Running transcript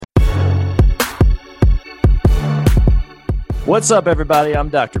What's up, everybody? I'm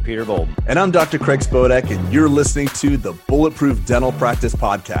Dr. Peter Bolden. And I'm Dr. Craig Spodek, and you're listening to the Bulletproof Dental Practice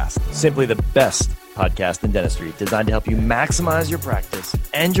Podcast. Simply the best podcast in dentistry, designed to help you maximize your practice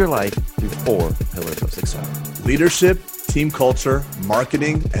and your life through 4 pillars of success: leadership, team culture,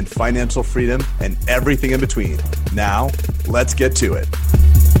 marketing, and financial freedom, and everything in between. Now, let's get to it.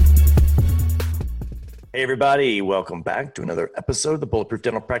 Hey, everybody. Welcome back to another episode of the Bulletproof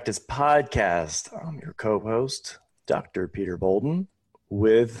Dental Practice Podcast. I'm your co-host, Dr. Peter Bolden,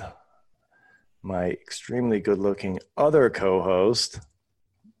 with my extremely good-looking other co-host,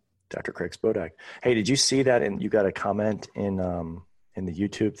 Dr. Craig Spodek. Hey, did you see that? And you got a comment in the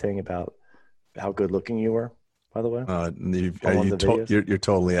YouTube thing about how good-looking you were, by the way? You're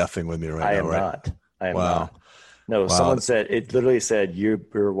totally effing with me right now, right? I am not. No, someone said, it literally said,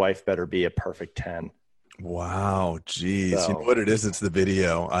 your wife better be a perfect 10. Wow. Geez. So, you know what it is? It's the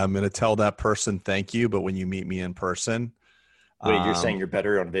video. I'm going to tell that person thank you, but when you meet me in person. Wait, you're saying you're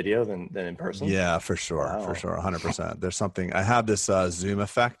better on video than in person? Yeah, for sure. Wow. For sure. 100%. There's something, I have this Zoom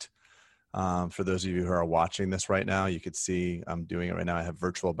effect. For those of you who are watching this right now, you could see I'm doing it right now. I have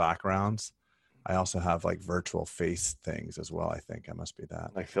virtual backgrounds. I also have like virtual face things as well. I think I must be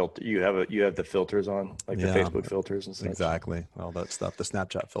that. Like filter, you have the filters on, like the Facebook filters and stuff. Exactly. All that stuff, the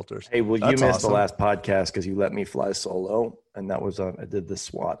Snapchat filters. Hey, well, you missed the last podcast because you let me fly solo, and that was I did the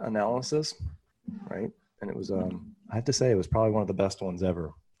SWOT analysis, right? And it was I have to say it was probably one of the best ones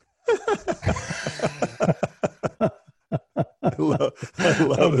ever. I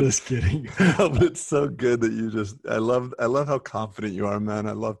love I'm just kidding. But it's so good that I love how confident you are, man.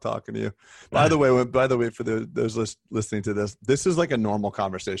 I love talking to you. By the way, for those listening to this is like a normal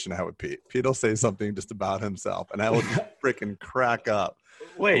conversation I have with Pete. Pete will say something just about himself, and I will freaking crack up.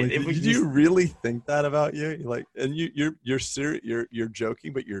 Wait, did you really think that about you? Like, and you're serious. You're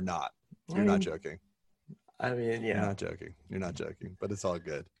joking, but you're not. You're not joking. I mean, yeah. You're not joking, but it's all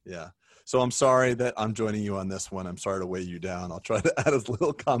good. Yeah. So I'm sorry that I'm joining you on this one. I'm sorry to weigh you down. I'll try to add as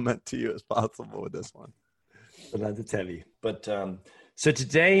little comment to you as possible with this one. But not it's heavy. But so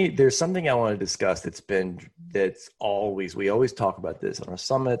today there's something I want to discuss we always talk about this on our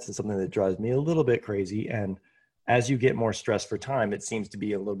summits, and something that drives me a little bit crazy. And as you get more stressed for time, it seems to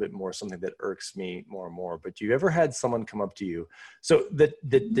be a little bit more something that irks me more and more. But you ever had someone come up to you? So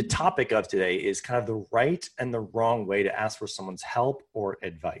the topic of today is kind of the right and the wrong way to ask for someone's help or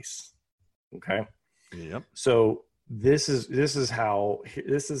advice. Okay. Yep. So this is how,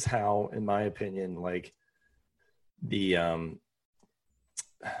 in my opinion, like the what am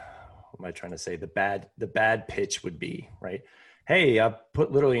I trying to say? The bad pitch would be, right? Hey, I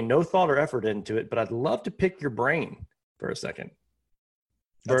put literally no thought or effort into it, but I'd love to pick your brain for a second.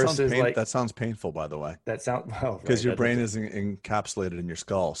 That sounds painful, by the way. That sounds because your brain is encapsulated in your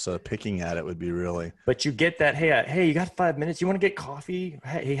skull, so picking at it would be really. But you get that. Hey, you got 5 minutes? You want to get coffee?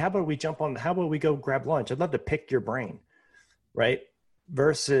 Hey, how about we go grab lunch? I'd love to pick your brain, right?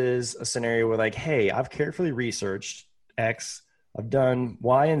 Versus a scenario where like, hey, I've carefully researched X, I've done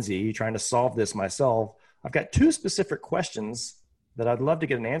Y and Z, trying to solve this myself. I've got 2 specific questions that I'd love to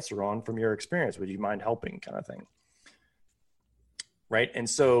get an answer on from your experience. Would you mind helping, kind of thing? Right. And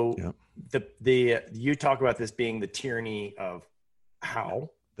so you talk about this being the tyranny of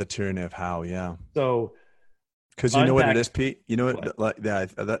how. The tyranny of how, yeah. So, because you know what it is, Pete? You know what?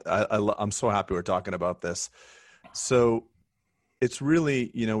 I'm so happy we're talking about this. So it's really,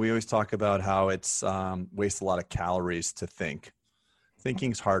 we always talk about how it's wastes a lot of calories to think.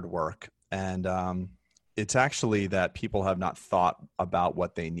 Thinking's hard work. And it's actually that people have not thought about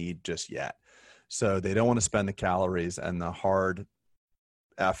what they need just yet. So they don't want to spend the calories and the hard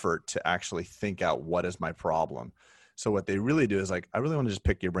effort to actually think out what is my problem. So what they really do is like, I really want to just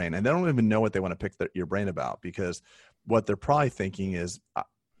pick your brain, and they don't even know what they want to pick your brain about, because what they're probably thinking is,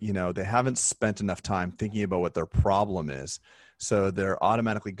 they haven't spent enough time thinking about what their problem is. So they're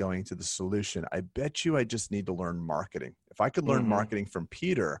automatically going to the solution. I bet you I just need to learn marketing. If I could learn marketing from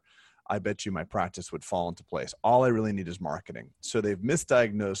Peter, I bet you my practice would fall into place. All I really need is marketing. So they've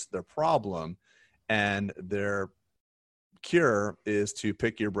misdiagnosed their problem, and their cure is to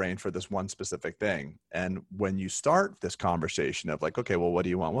pick your brain for this one specific thing. And when you start this conversation of like, okay, well, what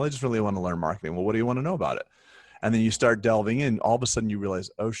do you want? Well, I just really want to learn marketing. Well, what do you want to know about it? And then you start delving in, all of a sudden you realize,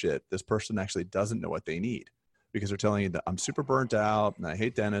 oh shit, this person actually doesn't know what they need, because they're telling you that I'm super burnt out and I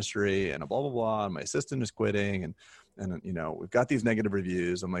hate dentistry and blah, blah, blah. And my assistant is quitting. And we've got these negative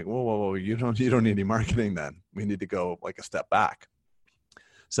reviews. I'm like, whoa, you don't need any marketing then. We need to go like a step back.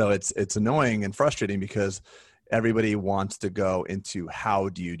 So it's annoying and frustrating, because everybody wants to go into how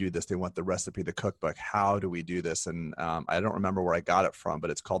do you do this? They want the recipe, the cookbook. How do we do this? And I don't remember where I got it from,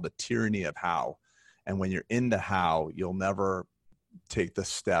 but it's called the tyranny of how. And when you're in the how, you'll never take the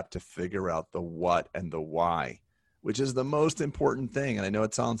step to figure out the what and the why, which is the most important thing. And I know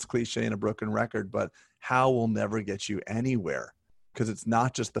it sounds cliche and a broken record, but how will never get you anywhere, because it's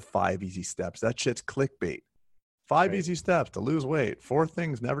not just the 5 easy steps. That shit's clickbait. 5 easy steps to lose weight, 4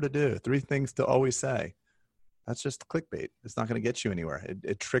 things never to do, 3 things to always say. That's just clickbait. It's not going to get you anywhere.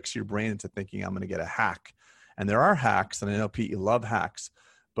 It tricks your brain into thinking I'm going to get a hack. And there are hacks. And I know, Pete, you love hacks,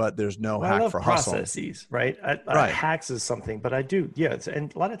 but there's no hack for processes, hustle. Right? Right. Hacks is something, but I do. Yeah.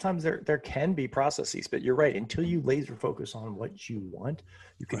 And a lot of times there can be processes, but you're right. Until you laser focus on what you want,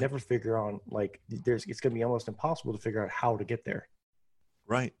 you can never figure out, like, it's going to be almost impossible to figure out how to get there.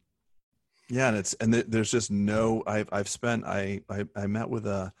 Right. Yeah. And there's just no, I met with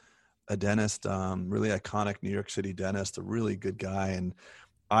a dentist, really iconic New York City dentist, a really good guy. And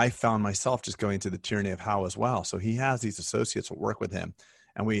I found myself just going to the tyranny of how as well. So he has these associates that work with him.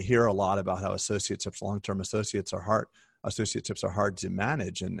 And we hear a lot about how associateships, long-term associates are hard to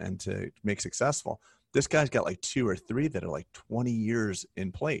manage and to make successful. This guy's got like 2 or 3 that are like 20 years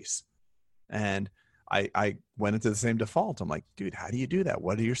in place. And I went into the same default. I'm like, dude, how do you do that?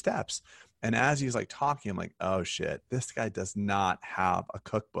 What are your steps? And as he's like talking, I'm like, oh shit, this guy does not have a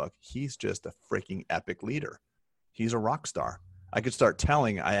cookbook. He's just a freaking epic leader. He's a rock star. I could start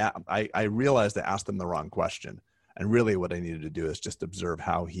telling, I realized I asked him the wrong question. And really what I needed to do is just observe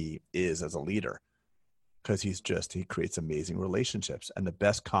how he is as a leader, because he creates amazing relationships, and the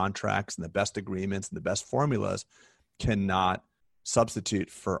best contracts and the best agreements and the best formulas cannot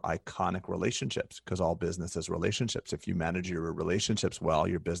substitute for iconic relationships, because all business is relationships. If you manage your relationships well,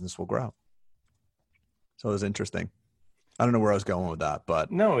 your business will grow. So it was interesting. I don't know where I was going with that,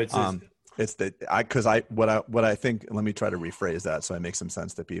 but no, what I think, let me try to rephrase that so I make some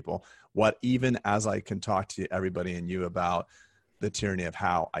sense to people. Even as I can talk to everybody and you about the tyranny of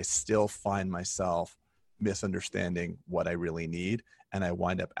how, I still find myself misunderstanding what I really need. And I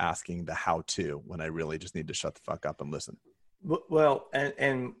wind up asking the how to when I really just need to shut the fuck up and listen. Well,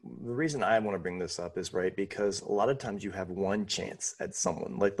 and the reason I want to bring this up is, right, because a lot of times you have one chance at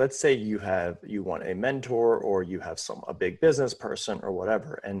someone. Like, let's say you want a mentor, or you have a big business person or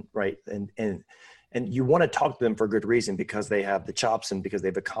whatever, and right, and you want to talk to them for good reason, because they have the chops and because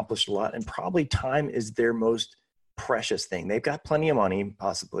they've accomplished a lot, and probably time is their most precious thing. They've got plenty of money,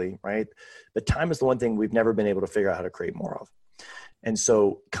 possibly, right? But time is the one thing we've never been able to figure out how to create more of. And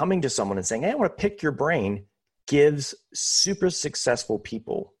so coming to someone and saying, hey, I want to pick your brain, gives super successful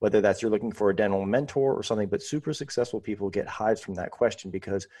people, whether that's you're looking for a dental mentor or something, but super successful people get hives from that question,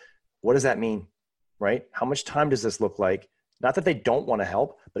 because what does that mean, right? How much time does this look like? Not that they don't want to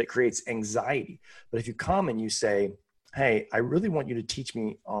help, but it creates anxiety. But if you come and you say, hey, I really want you to teach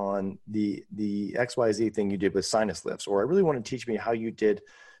me on the XYZ thing you did with sinus lifts, or I really want to teach me how you did,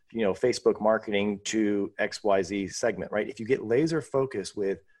 Facebook marketing to XYZ segment, right? If you get laser focused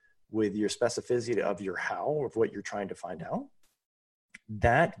with your specificity of your how, of what you're trying to find out,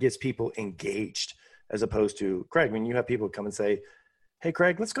 that gets people engaged, as opposed to, Craig, when you have people come and say, hey,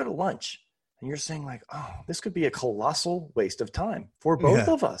 Craig, let's go to lunch. And you're saying like, oh, this could be a colossal waste of time for both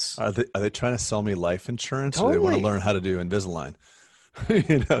of us. Are they trying to sell me life insurance? Totally. Or they want to learn how to do Invisalign?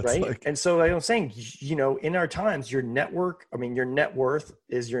 Right. And so I'm saying, in our times, your net worth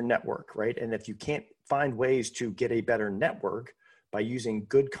is your network, right? And if you can't find ways to get a better network by using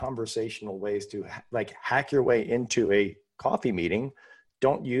good conversational ways to hack your way into a coffee meeting,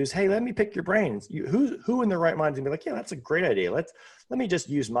 don't use, hey, let me pick your brains. Who in their right mind is gonna be like, yeah, that's a great idea. Let me just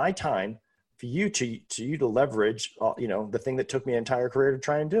use my time for you to leverage, the thing that took me an entire career to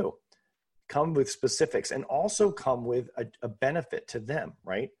try and do. Come with specifics, and also come with a benefit to them,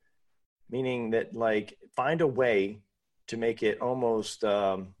 right? Meaning that, like, find a way to make it almost,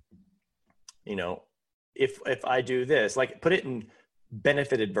 if I do this, like, put it in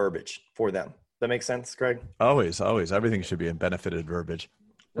benefited verbiage for them. That makes sense, Greg? Always. Everything should be in benefited verbiage.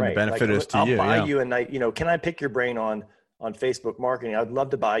 And right. The benefit is to you. I'll buy you a night, can I pick your brain on Facebook marketing? I'd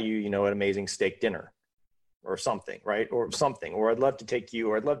love to buy you, an amazing steak dinner or something, right? Or something, or I'd love to take you,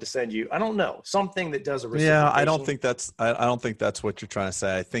 or I'd love to send you, I don't know, something that does a reciprocation. Yeah, I don't think that's what you're trying to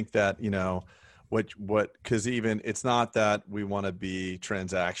say. I think that, because even it's not that we want to be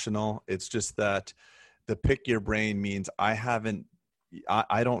transactional. It's just that the pick your brain means I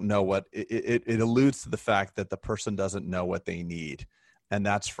don't know what it alludes to the fact that the person doesn't know what they need. And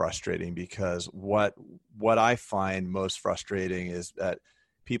that's frustrating, because what I find most frustrating is that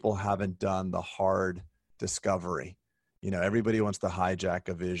people haven't done the hard discovery. Everybody wants to hijack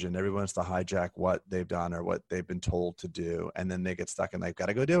a vision. Everyone wants to hijack what they've done or what they've been told to do. And then they get stuck and they've got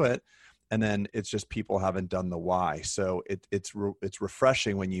to go do it. And then it's just people haven't done the why. So it's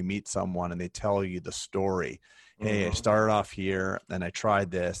refreshing when you meet someone and they tell you the story. Hey, I started off here and I tried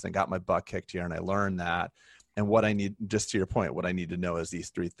this and got my butt kicked here and I learned that. And what I need, just to your point, what I need to know is these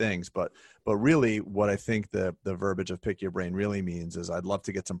three things. But really what I think the verbiage of Pick Your Brain really means is I'd love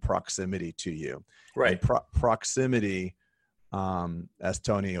to get some proximity to you. Right. Proximity, as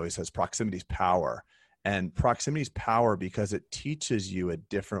Tony always says, proximity is power. And proximity is power because it teaches you a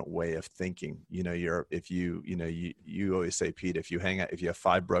different way of thinking. You always say, Pete, if you have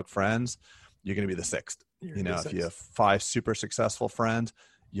 5 broke friends, you're going to be the 6th. If you have 5 super successful friends,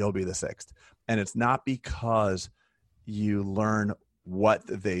 you'll be the 6th. And it's not because you learn what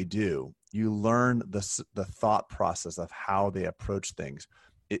they do. You learn the thought process of how they approach things.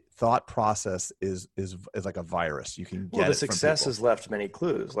 Thought process is like a virus. You can get the success has left many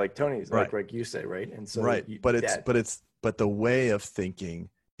clues, like Tony's, right. like you say, right? And so, right. But the way of thinking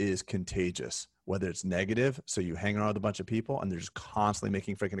is contagious, whether it's negative. So you hang around with a bunch of people and they're just constantly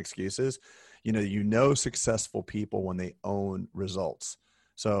making freaking excuses. Successful people when they own results.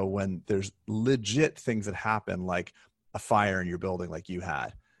 So when there's legit things that happen, like a fire in your building, like you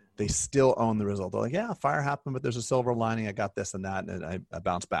had, they still own the result. They're like, yeah, fire happened, but there's a silver lining. I got this and that, and I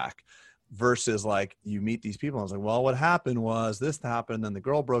bounced back. Versus like you meet these people and it's like, well, what happened was this happened, and then the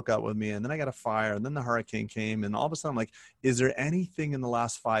girl broke up with me, and then I got a fire, and then the hurricane came, and all of a sudden I'm like, is there anything in the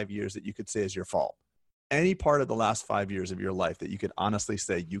last 5 years that you could say is your fault? Any part of the last 5 years of your life that you could honestly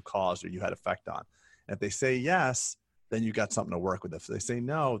say you caused or you had effect on? And if they say yes, then you got something to work with. If they say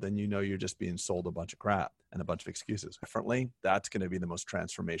no, then you're just being sold a bunch of crap and a bunch of excuses. Differently, that's going to be the most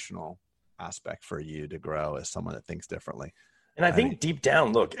transformational aspect for you to grow as someone that thinks differently. And I think deep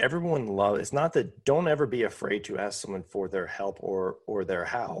down, look, everyone loves, it's not that, don't ever be afraid to ask someone for their help or their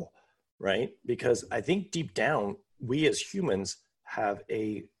how, right? Because I think deep down, we as humans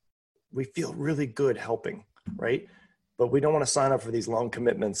we feel really good helping, right? But we don't want to sign up for these long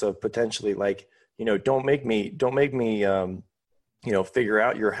commitments of potentially like, don't make me figure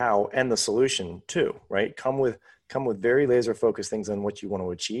out your how and the solution too, right? Come with very laser focused things on what you want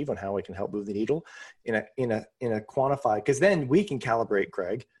to achieve, on how it can help move the needle in a quantified, because then we can calibrate,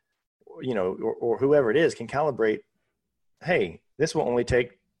 Craig, or whoever it is can calibrate. Hey, this will only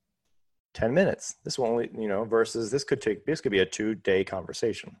take 10 minutes. This will only, versus this could be a 2-day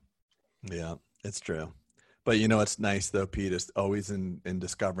conversation. Yeah, it's true. But it's nice though, Pete, is always in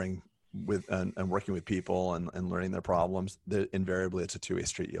discovering with and working with people and learning their problems. Invariably, it's a 2-way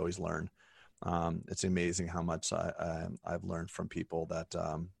street. You always learn. It's amazing how much I've learned from people that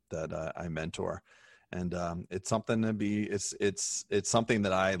I mentor, and it's something to be. It's something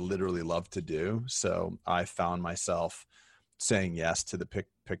that I literally love to do. So I found myself saying yes to the pick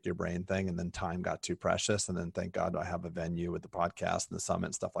your brain thing, and then time got too precious. And then thank God I have a venue with the podcast and the summit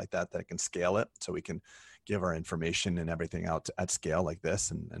and stuff like that I can scale it, so we can give our information and everything out at scale like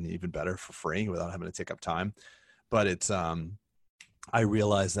this, and even better for free without having to take up time. But it's I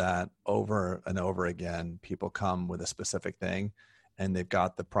realize that over and over again, people come with a specific thing and they've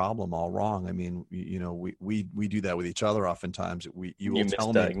got the problem all wrong. I mean, we do that with each other. Oftentimes you will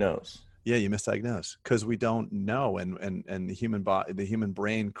tell me, yeah, you misdiagnose because we don't know. And the human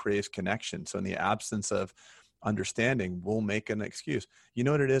brain craves connection. So in the absence of understanding, we'll make an excuse. You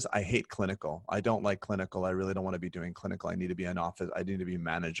know what it is? I hate clinical. I don't like clinical. I really don't want to be doing clinical. I need to be an office. I need to be a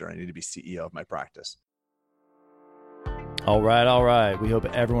manager. I need to be CEO of my practice. All right. We hope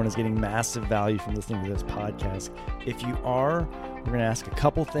everyone is getting massive value from listening to this podcast. If you are, we're going to ask a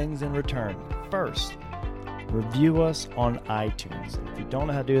couple things in return. First, review us on iTunes. If you don't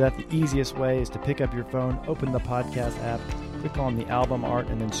know how to do that, the easiest way is to pick up your phone, open the podcast app, click on the album art,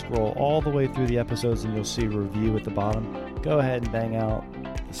 and then scroll all the way through the episodes, and you'll see a review at the bottom. Go ahead and bang out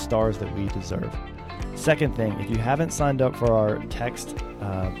the stars that we deserve. Second thing, if you haven't signed up for our text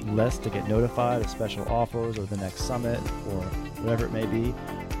list to get notified of special offers or the next summit or whatever it may be,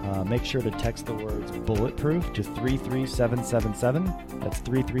 make sure to text the words bulletproof to 33777. That's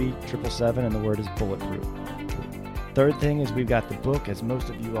 33777, and the word is bulletproof. Third thing is we've got the book, as most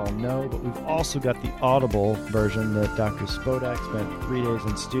of you all know, but we've also got the Audible version that Dr. Spodak spent 3 days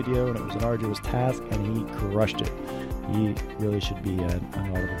in studio, and it was an arduous task, and he crushed it. He really should be an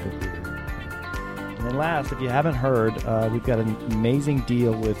Audible book reader. And then last, if you haven't heard, we've got an amazing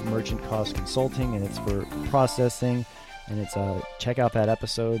deal with Merchant Cost Consulting, and it's for processing, and it's check out that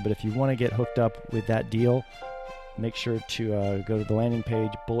episode. But if you want to get hooked up with that deal, make sure to go to the landing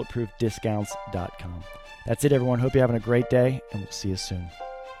page, bulletproofdiscounts.com. That's it, everyone. Hope you're having a great day, and we'll see you soon.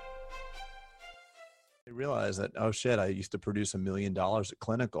 I realized that, oh shit, I used to produce $1 million at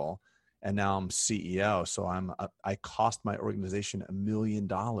clinical, and now I'm CEO. So I cost my organization $1 million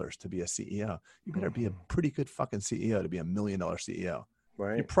to be a CEO. You better be a pretty good fucking CEO to be $1 million CEO.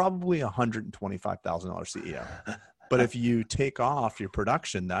 Right. You're probably $125,000 CEO. But if you take off your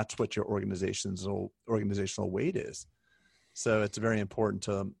production, that's what your organizational weight is. So it's very important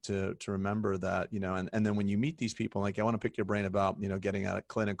to remember that, you know, and then when you meet these people, like, I want to pick your brain about, you know, getting out of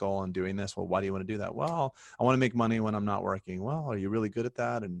clinical and doing this. Well, why do you want to do that? Well, I want to make money when I'm not working. Well, are you really good at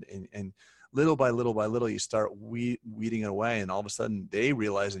that? And little by little, you start weeding it away. And all of a sudden they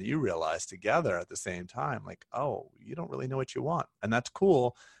realize and you realize together at the same time, like, oh, you don't really know what you want. And that's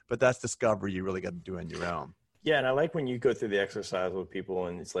cool. But that's discovery you really got to do on your own. Yeah. And I like when you go through the exercise with people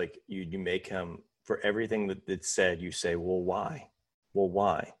and it's like, you make them, for everything that's said, you say, well, why? Well,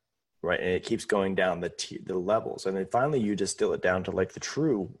 why? Right. And it keeps going down the levels. And then finally you distill it down to like the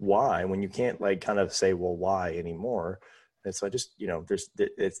true why, when you can't like kind of say, well, why anymore. And so I just, you know,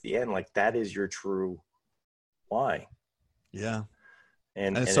 it's the end, like that is your true why. Yeah.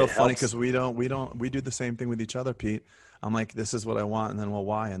 And it's so funny because we do the same thing with each other, Pete. I'm like, this is what I want. And then, well,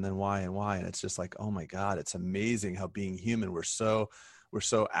 why? And then why and why? And it's just like, oh my God, it's amazing how being human, we're so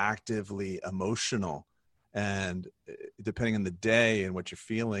actively emotional, and depending on the day and what you're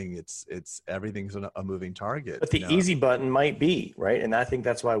feeling, it's everything's a moving target. But the easy button might be, right? And I think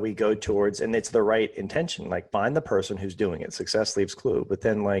that's why we go towards, and it's the right intention, like find the person who's doing it. Success leaves clue. But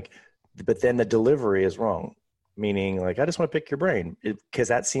then the delivery is wrong. Meaning like, I just want to pick your brain, because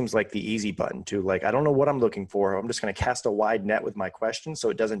that seems like the easy button to like, I don't know what I'm looking for. I'm just going to cast a wide net with my question so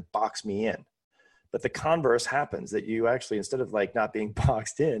it doesn't box me in. But the converse happens, that you actually, instead of like not being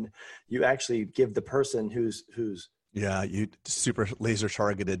boxed in, you actually give the person who's you super laser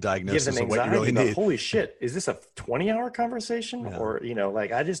targeted diagnosis give them of what you really need. Holy shit, is this a 20-hour conversation? Yeah. Or, you know,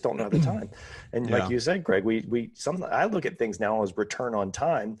 like, I just don't know the time. And like you said, Greg, I look at things now as return on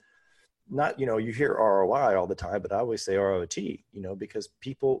time. Not, you know, you hear ROI all the time, but I always say ROT, you know, because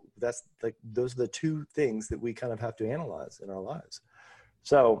people, that's like, those are the two things that we kind of have to analyze in our lives.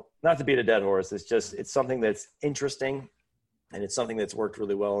 So not to beat a dead horse, it's something that's interesting, and it's something that's worked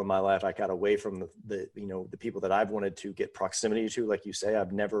really well in my life. I got away from the people that I've wanted to get proximity to. Like you say,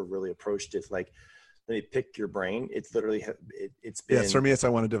 I've never really approached it like, let me pick your brain. It's literally, it's been. Yeah, for me, I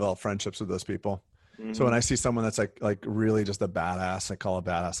want to develop friendships with those people. Mm-hmm. So when I see someone that's like really just a badass, I call a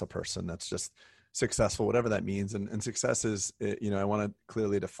badass a person that's just successful, whatever that means. And success is, you know, I want to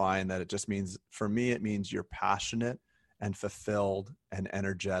clearly define that. It just means, for me, it means you're passionate and fulfilled and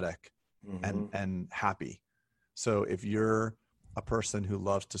energetic and happy. So if you're a person who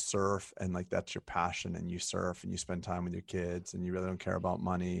loves to surf and like that's your passion, and you surf and you spend time with your kids and you really don't care about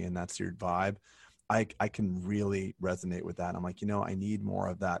money and that's your vibe, I can really resonate with that. I'm like, you know, I need more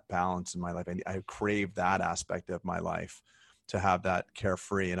of that balance in my life. I crave that aspect of my life, to have that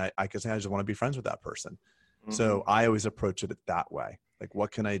carefree. And I can say, I just want to be friends with that person. Mm-hmm. So I always approach it that way. Like,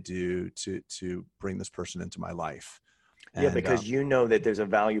 what can I do to bring this person into my life? Yeah, because you know that there's a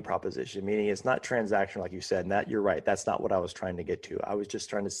value proposition, meaning it's not transactional, like you said, and that you're right. That's not what I was trying to get to. I was just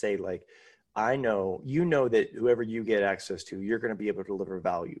trying to say, like, I know, you know, that whoever you get access to, you're going to be able to deliver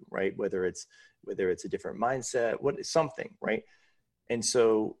value, right? Whether it's a different mindset, something, right? And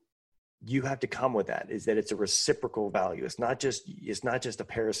so you have to come with that, is that it's a reciprocal value. It's not just a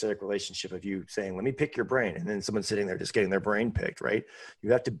parasitic relationship of you saying, let me pick your brain, and then someone sitting there just getting their brain picked, right?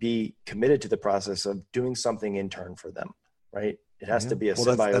 You have to be committed to the process of doing something in turn for them, right? It has to be a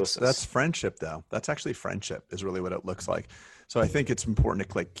symbiosis. That's friendship, though. That's actually friendship is really what it looks like. So I think it's important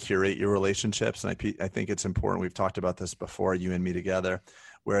to like curate your relationships. And I think it's important. We've talked about this before, you and me together,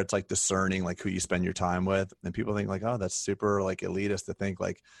 where it's like discerning like who you spend your time with. And people think like, oh, that's super like elitist to think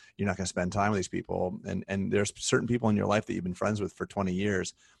like you're not going to spend time with these people. And there's certain people in your life that you've been friends with for 20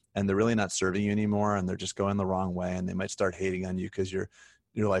 years and they're really not serving you anymore. And they're just going the wrong way. And they might start hating on you because your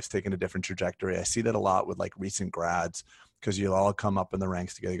life's taking a different trajectory. I see that a lot with like recent grads, because you'll all come up in the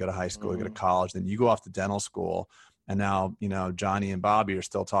ranks together. You go to high school, you go to college, then you go off to dental school. And now, you know, Johnny and Bobby are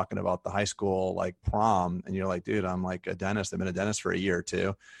still talking about the high school, like prom. And you're like, dude, I'm like a dentist. I've been a dentist for a year or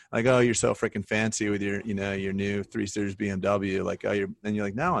two. Like, oh, you're so freaking fancy with your, you know, your new 3 Series BMW. Like, oh, and you're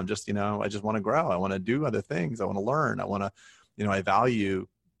like, no, I'm just, you know, I just want to grow. I want to do other things. I want to learn. I want to, you know, I value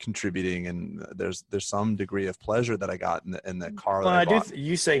contributing, and there's some degree of pleasure that I got in the car. Well,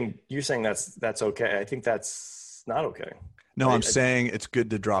 you're saying that's okay. I think that's not okay. No, I'm saying it's good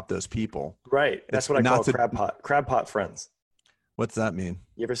to drop those people. Right. That's what I call crab pot friends. What's that mean?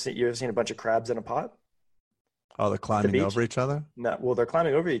 You ever seen a bunch of crabs in a pot? Oh, they're climbing over each other? No, well, they're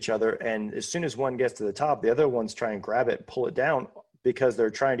climbing over each other, and as soon as one gets to the top, the other ones try and grab it and pull it down because they're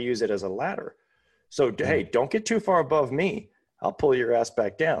trying to use it as a ladder. So, hey, don't get too far above me. I'll pull your ass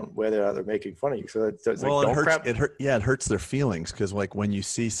back down, whether or not they're making fun of you. So it's well, like, it hurts their feelings. Cause like when you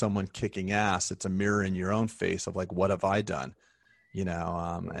see someone kicking ass, it's a mirror in your own face of like, what have I done?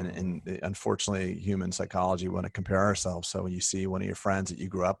 And unfortunately human psychology, we want to compare ourselves. So when you see one of your friends that you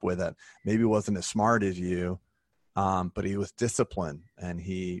grew up with that maybe wasn't as smart as you, but he was disciplined and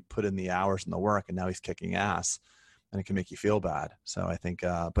he put in the hours and the work, and now he's kicking ass, and it can make you feel bad. So I think,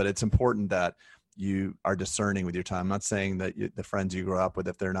 but it's important that you are discerning with your time. I'm not saying that the friends you grew up with,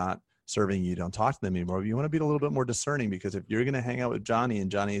 if they're not serving you, don't talk to them anymore. You want to be a little bit more discerning, because if you're going to hang out with Johnny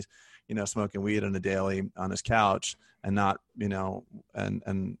and Johnny's, smoking weed on a daily on his couch and not,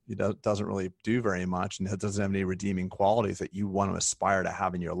 and he doesn't really do very much, and it doesn't have any redeeming qualities that you want to aspire to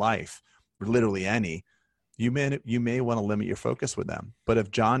have in your life, literally any, you may want to limit your focus with them. But if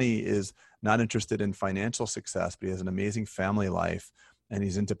Johnny is not interested in financial success, but he has an amazing family life and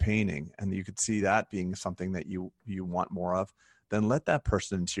he's into painting, and you could see that being something that you want more of, then let that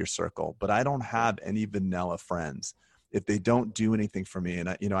person into your circle. But I don't have any vanilla friends. If they don't do anything for me, and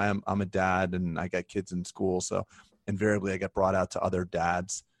I'm a dad and I got kids in school, so invariably I get brought out to other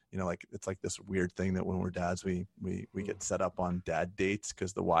dads. Like it's like this weird thing that when we're dads, we get set up on dad dates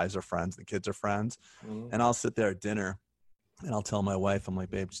because the wives are friends, the kids are friends. Mm-hmm. And I'll sit there at dinner and I'll tell my wife, I'm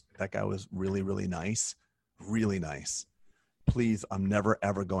like, babe, that guy was really, really nice. Really nice. Please, I'm never,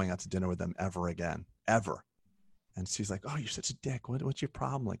 ever going out to dinner with them ever again, ever. And she's like, oh, you're such a dick. What's your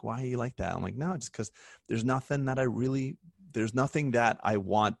problem? Like, why are you like that? I'm like, no, just because there's nothing that I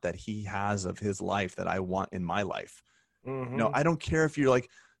want that he has of his life that I want in my life. Mm-hmm. I don't care if you're like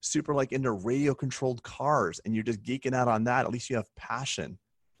super like into radio controlled cars and you're just geeking out on that. At least you have passion.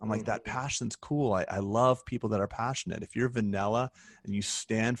 I'm like, that passion's cool. I love people that are passionate. If you're vanilla and you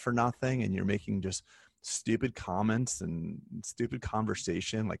stand for nothing and you're making just stupid comments and stupid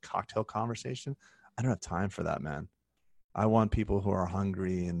conversation, like cocktail conversation, I don't have time for that, man. I want people who are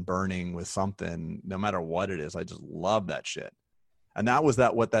hungry and burning with something, no matter what it is. I just love that shit. And that was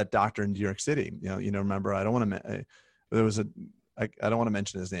what that doctor in New York City, remember, I don't want to, I don't want to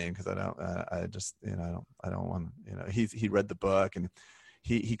mention his name because I don't want to, he read the book and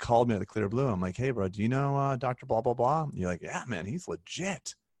he called me out of the clear blue. I'm like, hey bro, do you know Dr. blah, blah, blah? And you're like, yeah, man, he's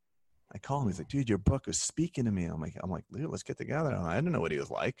legit. I call him. He's like, dude, your book was speaking to me. I'm like, dude, let's get together. I didn't know what he was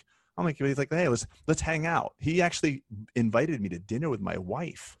like. I'm like, he's like, hey, let's hang out. He actually invited me to dinner with my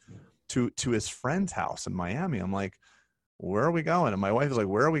wife to his friend's house in Miami. I'm like, where are we going? And my wife is like,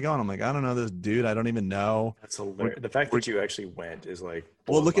 where are we going? I'm like, I don't know this dude. I don't even know. That's hilarious. The fact that you actually went is like,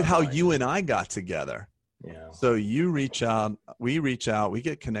 well, look at how you and I got together. Yeah. So you reach out, we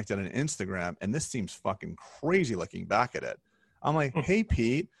get connected on Instagram, and this seems fucking crazy looking back at it. I'm like, hey,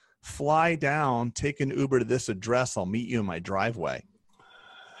 Pete, fly down, take an Uber to this address. I'll meet you in my driveway.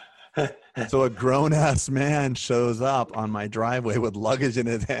 So a grown-ass man shows up on my driveway with luggage in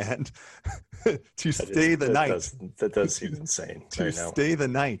his hand to stay the night. That does seem insane. To stay the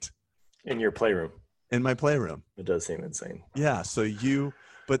night. In your playroom. In my playroom. It does seem insane. Yeah. So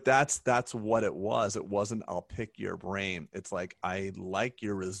but that's what it was. It wasn't, I'll pick your brain. It's like, I like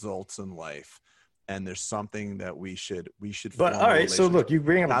your results in life. And there's something that we should. But all right. So look, you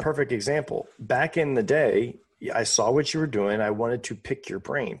bring up a perfect example. Back in the day, I saw what you were doing. I wanted to pick your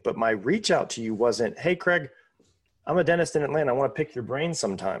brain, but my reach out to you wasn't, hey, Craig, I'm a dentist in Atlanta. I want to pick your brain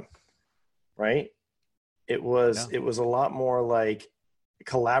sometime. Right. It was a lot more like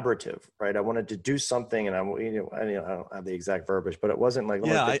collaborative, right? I wanted to do something and I don't have the exact verbiage, but it wasn't like,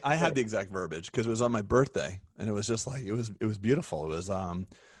 I had the exact verbiage because it was on my birthday and it was just like, it was beautiful.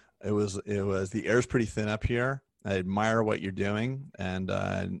 It was the air's pretty thin up here. I admire what you're doing, and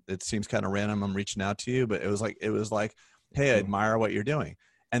it seems kind of random I'm reaching out to you, but it was like, hey, I admire what you're doing.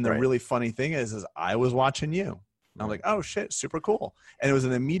 And the really funny thing is I was watching you. I'm like, oh shit, super cool. And it was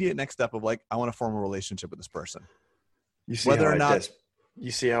an immediate next step of like, I want to form a relationship with this person. You see whether or not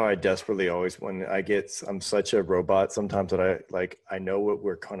you see how I desperately always, when I'm such a robot sometimes that I know what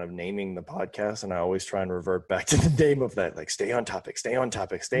we're kind of naming the podcast, and I always try and revert back to the name of that, like stay on topic.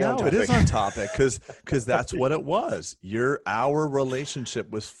 No, it is on topic because that's what it was. Our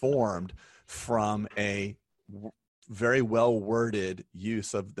relationship was formed from a very well worded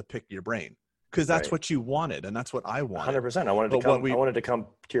use of the pick your brain. Because that's what you wanted, and that's what I wanted. 100%. I wanted to come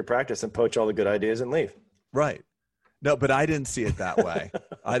to your practice and poach all the good ideas and leave. Right. No, but I didn't see it that way.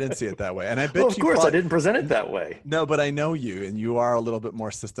 And I bet of course I didn't present it that way. No, but I know you, and you are a little bit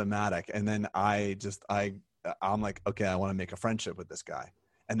more systematic. And then I'm like, okay, I want to make a friendship with this guy.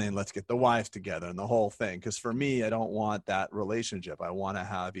 And then let's get the wives together and the whole thing. Because for me, I don't want that relationship. I want to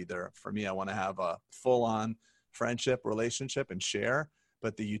have I want to have a full-on friendship relationship and share.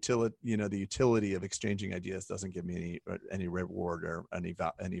 but the utility of exchanging ideas doesn't give me any reward or any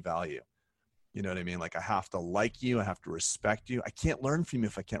value. You know what I mean? Like, I have to like you. I have to respect you. I can't learn from you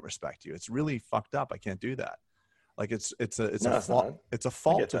if I can't respect you. It's really fucked up. I can't do that. Like, it's a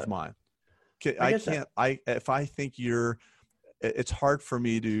fault of mine. If I think it's hard for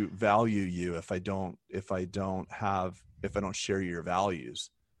me to value you if I don't share your values.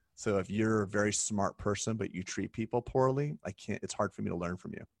 So if you're a very smart person, but you treat people poorly, it's hard for me to learn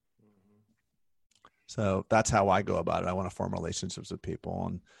from you. So that's how I go about it. I want to form relationships with people.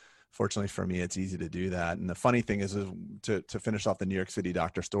 And fortunately for me, it's easy to do that. And the funny thing is to finish off the New York City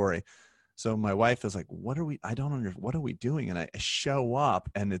doctor story. So my wife is like, what are we doing? And I show up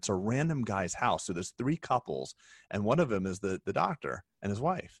and it's a random guy's house. So there's 3 couples and one of them is the doctor and his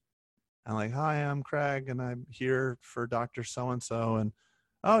wife. I'm like, hi, I'm Craig and I'm here for Dr. So-and-so. And,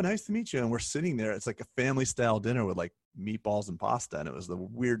 oh, nice to meet you. And we're sitting there. It's like a family style dinner with like meatballs and pasta. And it was the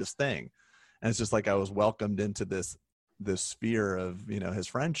weirdest thing. And it's just like, I was welcomed into this sphere of, his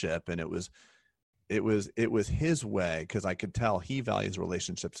friendship. And it was his way, because I could tell he values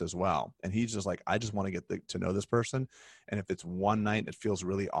relationships as well. And he's just like, I just want to get to know this person. And if it's one night it feels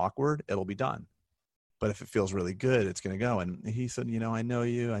really awkward, it'll be done. But if it feels really good, it's going to go. And he said, I know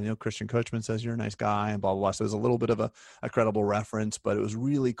you. I know Christian Coachman says you're a nice guy and blah, blah, blah. So there's a little bit of a credible reference, but it was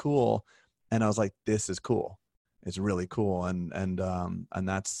really cool. And I was like, this is cool. It's really cool. And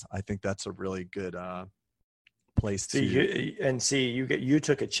I think that's a really good place to. You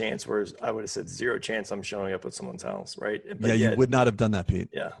took a chance, whereas I would have said 0 chance I'm showing up at someone's house, right? But you would not have done that, Pete.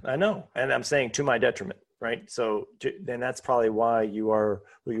 Yeah, I know. And I'm saying to my detriment, right? So then that's probably why you are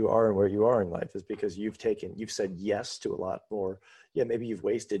who you are and where you are in life, is because you've said yes to a lot more. Yeah, maybe you've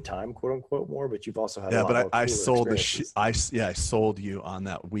wasted time, quote unquote, more, but you've also had a lot more I sold I sold you on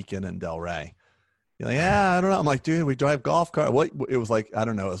that weekend in Delray. You're like, yeah, I don't know. I'm like, dude, we drive golf cart. What? It was like, I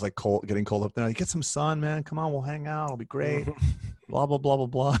don't know. It was like getting cold up there. Like, get some sun, man. Come on, we'll hang out. It'll be great. Blah, blah, blah, blah,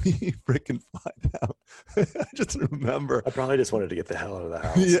 blah. You freaking fly down. I just remember. I probably just wanted to get the hell out of the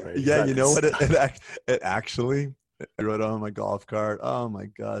house. Yeah, right? yeah, you know what? It actually, I rode on my golf cart. Oh my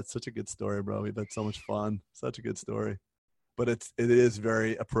God. It's such a good story, bro. We've had so much fun. Such a good story. But it is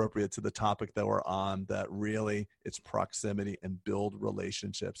very appropriate to the topic that we're on, that really it's proximity and build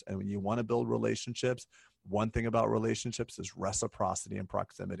relationships. And when you want to build relationships, one thing about relationships is reciprocity and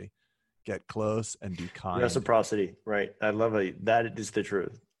proximity. Get close and be kind. Reciprocity, right? I love it. That is the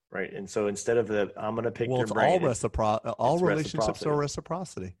truth, right? And so instead of I'm going to pick your brain. All relationships are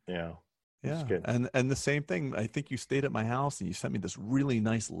reciprocity. Yeah. Yeah. And the same thing, I think you stayed at my house and you sent me this really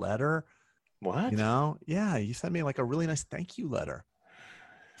nice letter. What? Yeah, you sent me like a really nice thank you letter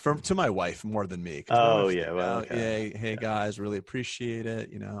to my wife more than me. Oh yeah, well, okay. Hey guys, really appreciate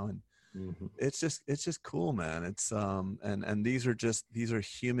it. And it's just cool, man. It's and these are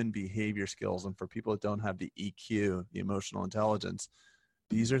human behavior skills, and for people that don't have the EQ, the emotional intelligence,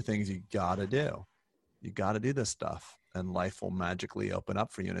 these are things you gotta do. You gotta do this stuff, and life will magically open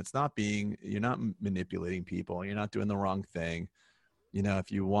up for you. And it's not you're not manipulating people. You're not doing the wrong thing.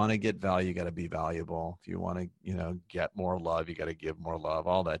 If you want to get value, you got to be valuable. If you want to, get more love, you got to give more love.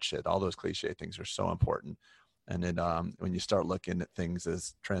 All that shit, all those cliche things are so important. And then when you start looking at things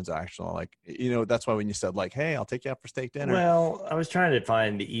as transactional, like, that's why when you said like, hey, I'll take you out for steak dinner. Well, I was trying to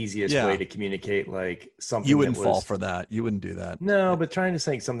find the easiest way to communicate like something. You wouldn't fall for that. You wouldn't do that. No, but trying to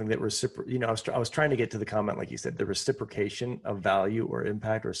say something that I was trying to get to the comment, like you said, the reciprocation of value or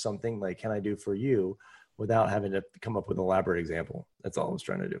impact or something like, can I do for you? Without having to come up with an elaborate example. That's all I was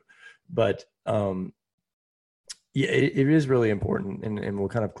trying to do. But it is really important. And we'll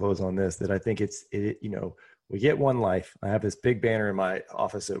kind of close on this, that I think we get one life. I have this big banner in my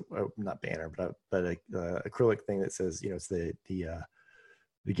office, not banner, but a acrylic thing that says, it's the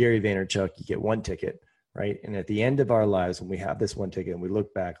Gary Vaynerchuk, you get one ticket, right? And at the end of our lives, when we have this one ticket and we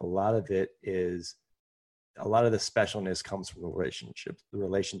look back, a lot of the specialness comes from the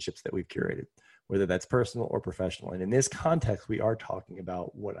relationships that we've curated, whether that's personal or professional. And in this context, we are talking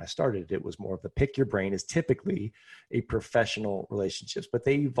about what I started. It was more of the pick your brain is typically a professional relationships, but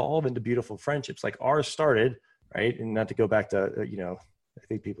they evolve into beautiful friendships. Like ours started, right? And not to go back to, I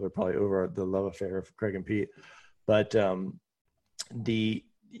think people are probably over the love affair of Craig and Pete, but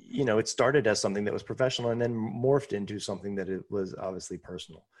it started as something that was professional and then morphed into something that it was obviously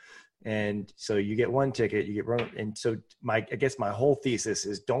personal. And so you get one ticket, you get run. And so I guess my whole thesis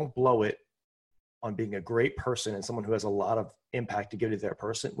is don't blow it on being a great person and someone who has a lot of impact to give to their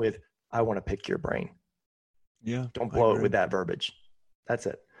person with, I want to pick your brain. Yeah. Don't blow it with that verbiage. That's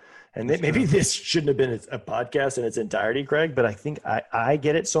it. And maybe this shouldn't have been a podcast in its entirety, Craig, but I think I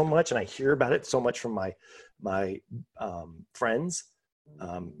get it so much and I hear about it so much from my friends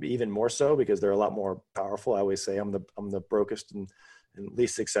even more so because they're a lot more powerful. I always say I'm the brokest and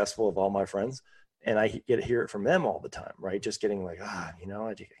least successful of all my friends. And I get to hear it from them all the time, right? Just getting like,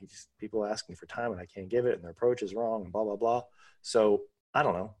 people ask me for time and I can't give it, and their approach is wrong and blah, blah, blah. So I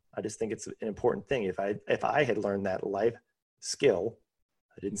don't know. I just think it's an important thing. If I had learned that life skill,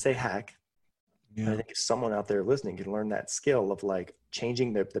 I didn't say hack. Yeah. I think if someone out there listening can learn that skill of like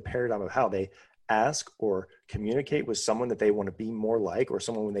changing the paradigm of how they ask or communicate with someone that they want to be more like, or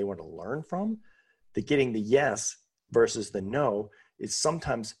someone they want to learn from, that getting the yes versus the no is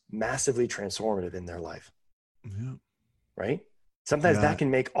sometimes massively transformative in their life. Yeah. Right? Sometimes that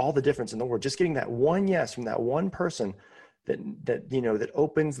can make all the difference in the world. Just getting that one yes from that one person that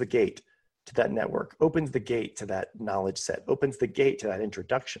opens the gate to that network, opens the gate to that knowledge set, opens the gate to that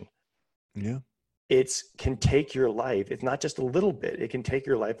introduction. Yeah. It can take your life. It's not just a little bit. It can take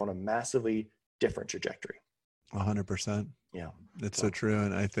your life on a massively different trajectory. 100%. Yeah. That's so true.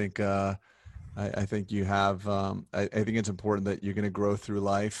 And I think, I think you have, I think it's important that you're going to grow through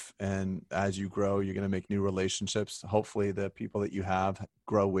life. And as you grow, you're going to make new relationships. Hopefully the people that you have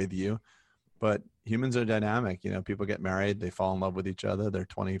grow with you, but humans are dynamic. People get married, they fall in love with each other. They're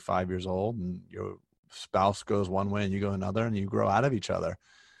 25 years old and your spouse goes one way and you go another, and you grow out of each other.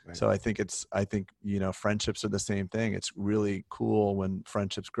 Right. So I think friendships are the same thing. It's really cool when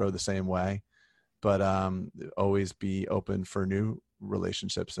friendships grow the same way, but always be open for new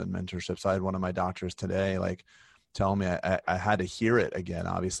relationships and mentorships. I had one of my doctors today, like, tell me, I had to hear it again,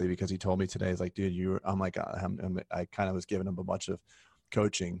 obviously, because he told me today, he's like, dude, I kind of was giving him a bunch of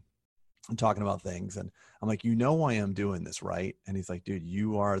coaching and talking about things. And I'm like, why I'm doing this, right? And he's like, dude,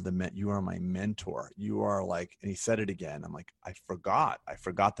 you are my mentor. You are like, and he said it again. I'm like, I forgot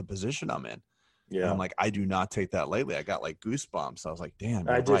the position I'm in. Yeah. And I'm like, I do not take that lightly. I got like goosebumps. I was like, damn.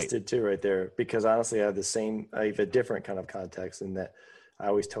 I just did too right there, because honestly, I have a different kind of context in that I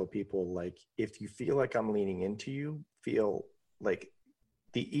always tell people, like, if you feel like I'm leaning into you, feel like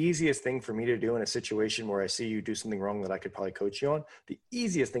the easiest thing for me to do in a situation where I see you do something wrong that I could probably coach you on, the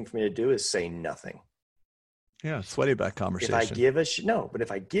easiest thing for me to do is say nothing. Yeah. Sweaty back conversation. If I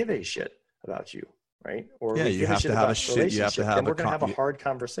give a shit about you, right? Or you have to have a shit. You have to have then we're going to have a hard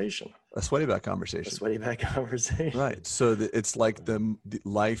conversation. A sweaty back conversation. Right. So it's like the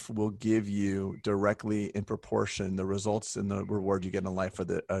life will give you directly in proportion. The results and the reward you get in life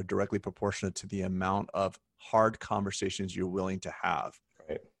are directly proportionate to the amount of hard conversations you're willing to have.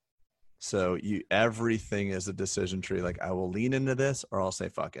 Right. So everything is a decision tree. Like, I will lean into this or I'll say,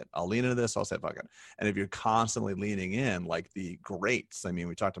 fuck it. I'll lean into this. I'll say, fuck it. And if you're constantly leaning in, like the greats, I mean,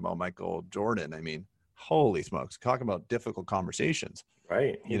 we talked about Michael Jordan. I mean, holy smokes, talking about difficult conversations.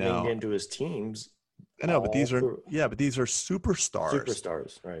 Right. He leaned into his teams. I know, but these are superstars.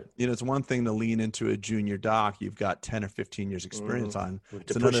 Superstars, right. It's one thing to lean into a junior doc you've got 10 or 15 years experience on.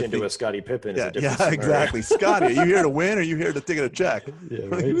 To push into a Scottie Pippen is a different scenario. Exactly. Scottie, are you here to win or are you here to take a check? Yeah,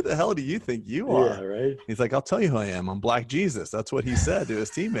 right. Who the hell do you think you are? Yeah, right. He's like, I'll tell you who I am. I'm Black Jesus. That's what he said to his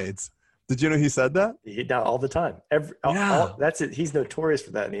teammates. Did you know he said that? Now all the time. That's it. He's notorious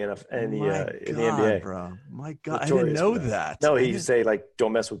for that in the NFL and in the NBA. Bro. My God, notorious. I didn't know that. No, he'd say like,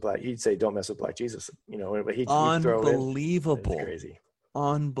 "Don't mess with Black." He'd say, "Don't mess with Black Jesus." But he'd unbelievable, throw it in. Crazy,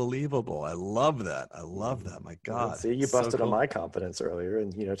 unbelievable. I love that. My God. Well, see, you busted on my confidence earlier,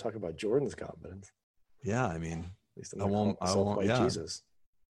 and talk about Jordan's confidence. Yeah, I mean, at least I won't. Yeah. Jesus.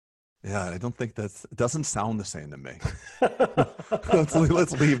 Yeah, I don't think it doesn't sound the same to me. let's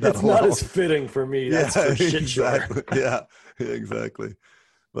leave that it's alone. Not as fitting for me. That's for shit exactly. Sure. Yeah, exactly.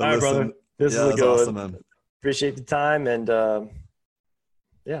 But all right, brother. This is a good awesome, man. Appreciate the time, and over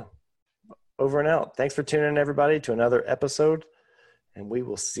and out. Thanks for tuning in, everybody, to another episode, and we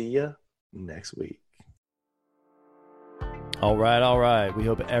will see you next week. All right. We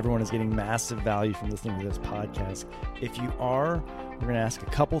hope everyone is getting massive value from listening to this podcast. If you are, we're going to ask a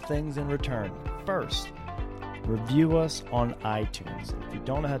couple things in return. First, review us on iTunes. If you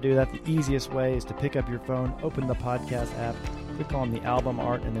don't know how to do that, the easiest way is to pick up your phone, open the podcast app, click on the album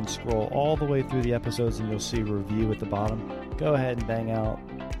art, and then scroll all the way through the episodes, and you'll see review at the bottom. Go ahead and bang out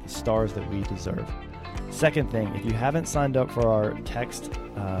the stars that we deserve. Second thing, if you haven't signed up for our text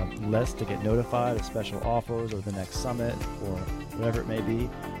list to get notified of special offers or the next summit or whatever it may be,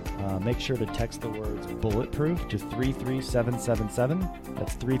 make sure to text the words bulletproof to 33777.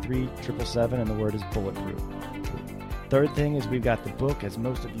 That's 33777, and the word is bulletproof. Third thing is we've got the book, as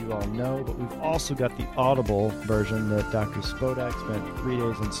most of you all know, but we've also got the Audible version that Dr. Spodak spent 3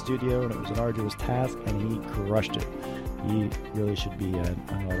 days in studio, and it was an arduous task, and he crushed it. He really should be an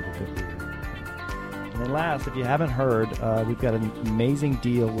Audible book reader. And then last, if you haven't heard, we've got an amazing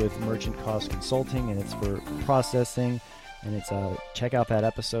deal with Merchant Cost Consulting, and it's for processing and it's check out that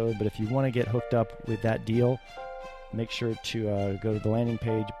episode. But if you want to get hooked up with that deal, make sure to go to the landing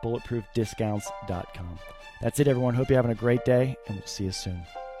page, bulletproofdiscounts.com. That's it, everyone. Hope you're having a great day, and we'll see you soon.